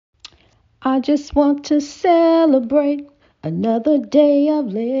I just want to celebrate another day of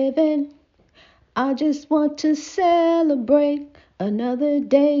living. I just want to celebrate another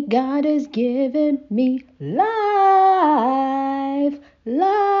day God has given me. Life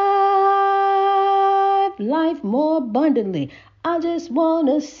more abundantly. I just want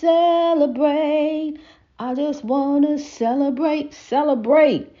to celebrate. I just want to celebrate.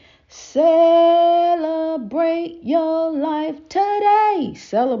 Celebrate your life today.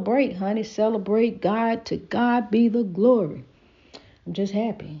 Celebrate, honey. Celebrate God. To God be the glory. I'm just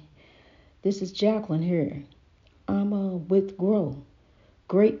happy. This is Jacqueline here. I'm with Grow.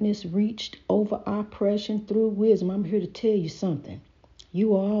 Greatness reached over oppression through wisdom. I'm here to tell you something.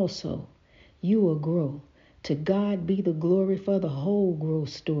 You are also. You will grow. To God be the glory for the whole growth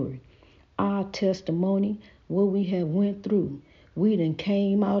story. Our testimony, what we have went through. We done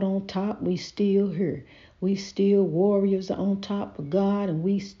came out on top. We still here. We still warriors on top of God, and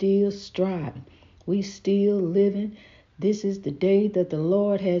we still striving. We still living. This is the day that the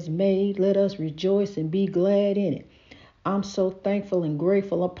Lord has made. Let us rejoice and be glad in it. I'm so thankful and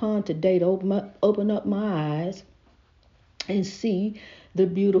grateful upon today to open up my eyes and see the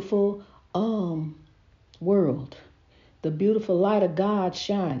beautiful world, the beautiful light of God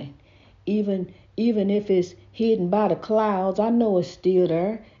shining. Even if it's hidden by the clouds, I know it's still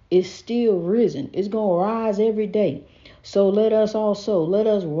there. It's still risen. It's going to rise every day. So let us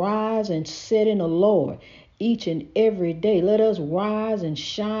rise and set in the Lord each and every day. Let us rise and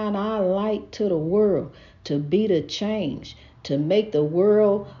shine our light to the world, to be the change, to make the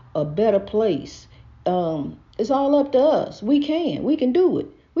world a better place. It's all up to us. We can do it.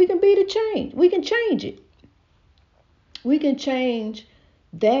 We can be the change. We can change it. We can change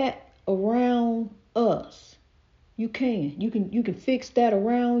that around us. You can fix that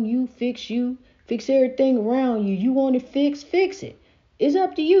around you, fix everything around you. You want it fixed, fix it. It's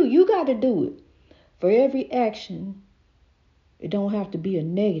up to you. You got to do it. For every action, it don't have to be a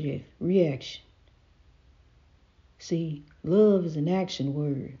negative reaction. See, love is an action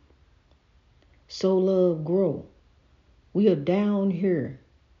word. So love grow. We are down here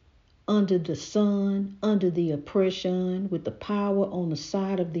under the sun, under the oppression, with the power on the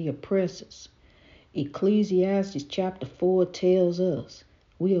side of the oppressors. Ecclesiastes chapter 4 tells us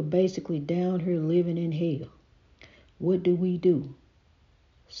we are basically down here living in hell. What do?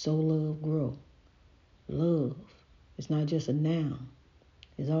 So love grow. Love is not just a noun.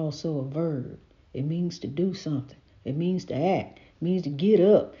 It's also a verb. It means to do something. It means to act. It means to get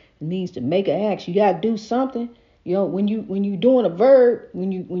up. It means to make an action. You got to do something. You know, when you doing a verb,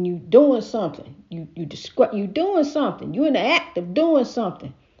 when you doing something, you describe you doing something. You in the act of doing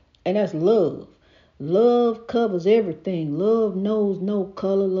something, and that's love. Love covers everything. Love knows no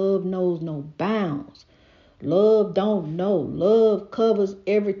color. Love knows no bounds. Love don't know. Love covers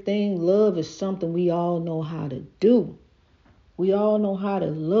everything. Love is something we all know how to do. We all know how to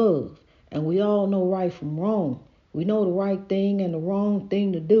love, and we all know right from wrong. We know the right thing and the wrong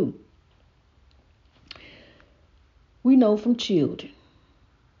thing to do. We know from children.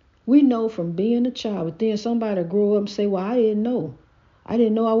 We know from being a child, but then somebody grow up and say, well, I didn't know. I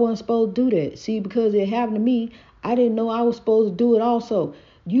didn't know I wasn't supposed to do that. See, because it happened to me, I didn't know I was supposed to do it also.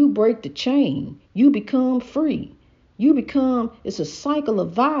 You break the chain. You become free. It's a cycle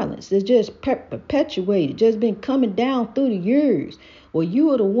of violence that's just perpetuated, just been coming down through the years. Well, you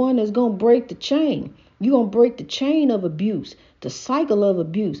are the one that's going to break the chain. You're going to break the chain of abuse, the cycle of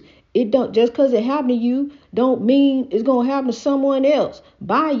abuse. It don't, just because it happened to you don't mean it's going to happen to someone else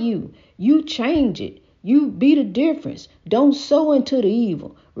by you. You change it. You be the difference. Don't sow into the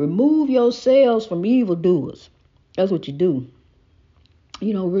evil. Remove yourselves from evildoers. That's what you do.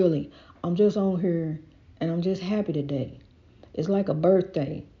 You know, really, I'm just on here and I'm just happy today. It's like a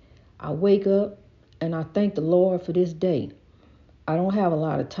birthday. I wake up and I thank the Lord for this day. I don't have a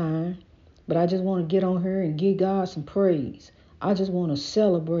lot of time, but I just want to get on here and give God some praise. I just want to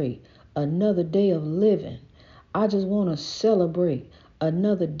celebrate another day of living. I just want to celebrate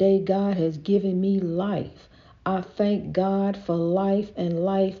another day God has given me life. I thank God for life and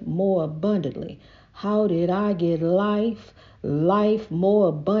life more abundantly. How did I get life? Life more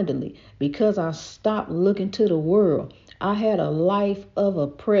abundantly because I stopped looking to the world. I had a life of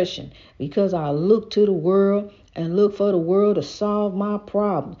oppression because I looked to the world and looked for the world to solve my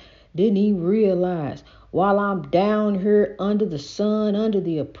problems. Didn't even realize while I'm down here under the sun, under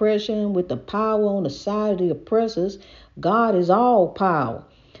the oppression, with the power on the side of the oppressors, God is all power.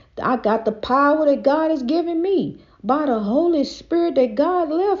 I got the power that God has given me by the Holy Spirit that God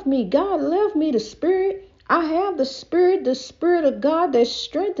left me. God left me the Spirit. I have the Spirit of God that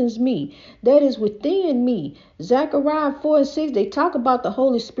strengthens me, that is within me. Zechariah 4:6, they talk about the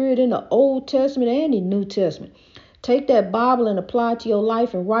Holy Spirit in the Old Testament and the New Testament. Take that Bible and apply it to your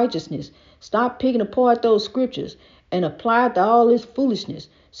life in righteousness. Stop picking apart those scriptures and apply it to all this foolishness.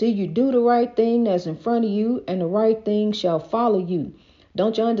 See, you do the right thing that's in front of you, and the right thing shall follow you.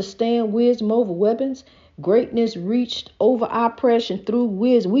 Don't you understand wisdom over weapons? Greatness reached over oppression through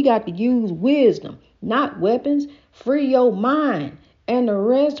wisdom. We got to use wisdom, not weapons. Free your mind, and the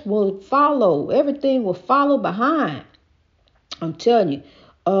rest will follow. Everything will follow behind. I'm telling you,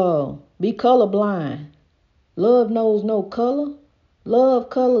 be colorblind. Love knows no color. Love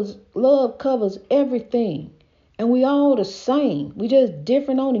covers everything. And we all the same. We just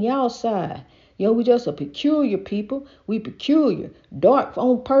different on the outside. We just a peculiar people. We peculiar. Dark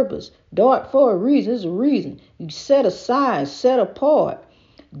on purpose. Dark for a reason. There's a reason. You set aside, set apart.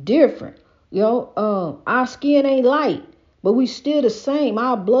 Different. Our skin ain't light, but we still the same.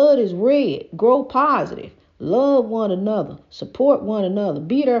 Our blood is red. Grow positive. Love one another. Support one another.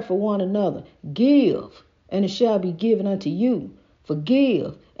 Be there for one another. Give, and it shall be given unto you.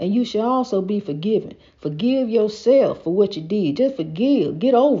 Forgive, and you shall also be forgiven. Forgive yourself for what you did. Just forgive.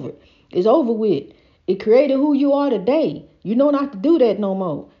 Get over it. It's over with. It created who you are today. You know not to do that no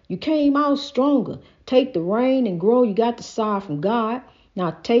more. You came out stronger. Take the reign and grow. You got the side from God.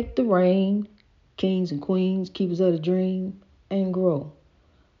 Now take the reign, kings and queens, keepers of the dream, and grow.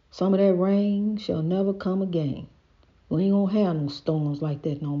 Some of that rain shall never come again. We ain't gonna have no storms like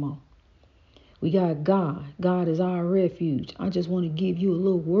that no more. We got God. God is our refuge. I just want to give you a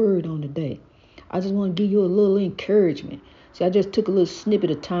little word on the day. I just want to give you a little encouragement. See, I just took a little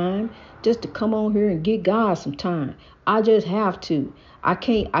snippet of time just to come on here and give God some time. I just have to. I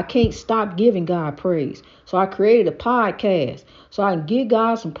can't stop giving God praise. So I created a podcast so I can give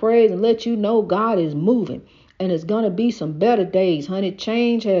God some praise and let you know God is moving. And it's going to be some better days, honey.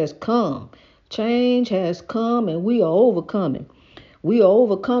 Change has come. Change has come, and we are overcoming. We are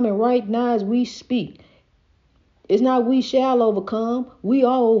overcoming right now as we speak. It's not we shall overcome. We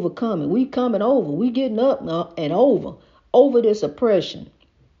are overcoming. We coming over. We getting up now and over this oppression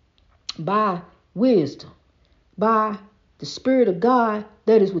by wisdom, by the Spirit of God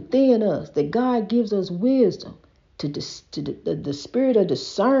that is within us, that God gives us wisdom to the spirit of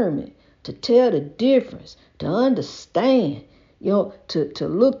discernment, to tell the difference, to understand, to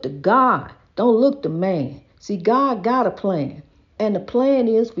look to God. Don't look to man. See, God got a plan, and the plan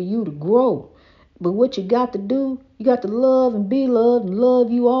is for you to grow. But what you got to do, you got to love and be loved and love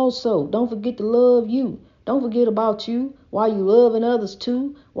you also. Don't forget to love you. Don't forget about you while you loving others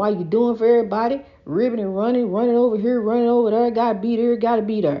too, while you doing for everybody, ribbing and running over here, running over there, gotta be there, gotta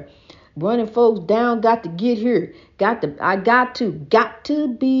be there. Running folks down, got to get here. Got to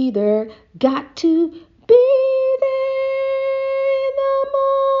be there, got to be there in the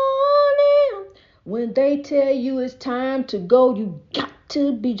morning. When they tell you it's time to go, you got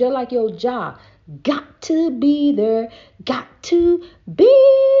to be just like your job. Got to be there, got to be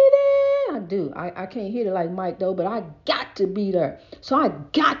there. I do. I can't hit it like Mike though, but I got to be there. So I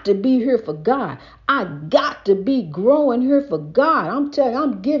got to be here for God. I got to be growing here for God. I'm telling you,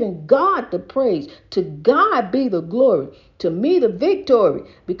 I'm giving God the praise. To God be the glory. To me, the victory.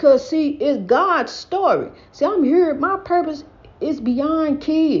 Because see, it's God's story. See, I'm here. My purpose is beyond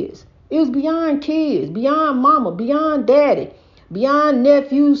kids. It's beyond kids, beyond mama, beyond daddy. Beyond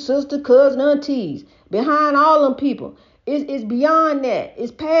nephews, sister, cousin, aunties, behind all them people. It's beyond that.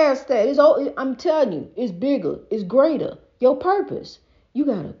 It's past that. I'm telling you, it's bigger. It's greater. Your purpose. You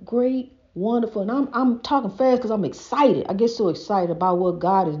got a great, wonderful, and I'm talking fast because I'm excited. I get so excited about what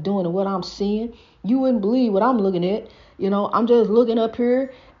God is doing and what I'm seeing. You wouldn't believe what I'm looking at. I'm just looking up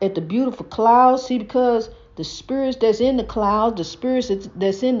here at the beautiful clouds. See, because the spirits that's in the clouds, the spirits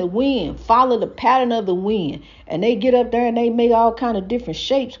that's in the wind, follow the pattern of the wind. And they get up there and they make all kind of different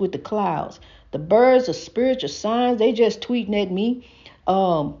shapes with the clouds. The birds are spiritual signs. They just tweeting at me.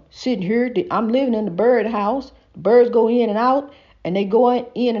 Sitting here, I'm living in the bird house. The birds go in and out, and they go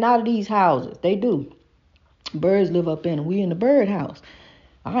in and out of these houses. They do. Birds live up in them. We in the bird house.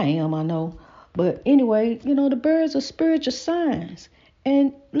 I know. But anyway, the birds are spiritual signs.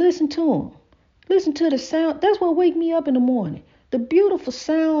 And listen to them. Listen to the sound. That's what wake me up in the morning. The beautiful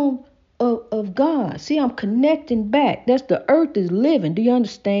sound of God. See, I'm connecting back. That's the earth is living. Do you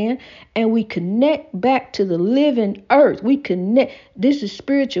understand? And we connect back to the living earth. We connect. This is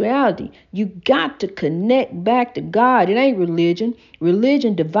spirituality. You got to connect back to God. It ain't religion.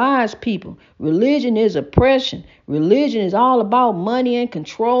 Religion divides people. Religion is oppression. Religion is all about money and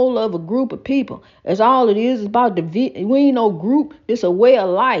control of a group of people. That's all it is. It's about we ain't no group. It's a way of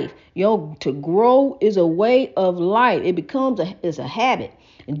life. To grow is a way of life. It becomes it's a habit.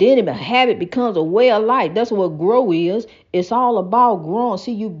 And then a habit becomes a way of life. That's what grow is. It's all about growing.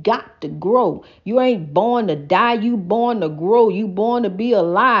 See, you got to grow. You ain't born to die. You born to grow. You born to be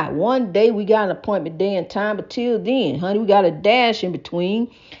alive. One day we got an appointment day and time, but till then, honey, we got a dash in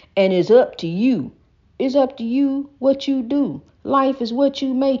between. And it's up to you. It's up to you what you do. Life is what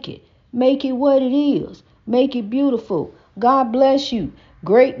you make it. Make it what it is. Make it beautiful. God bless you.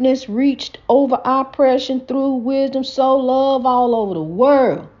 Greatness reached over oppression through wisdom, so love all over the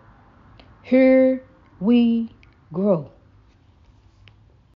world. Here we grow.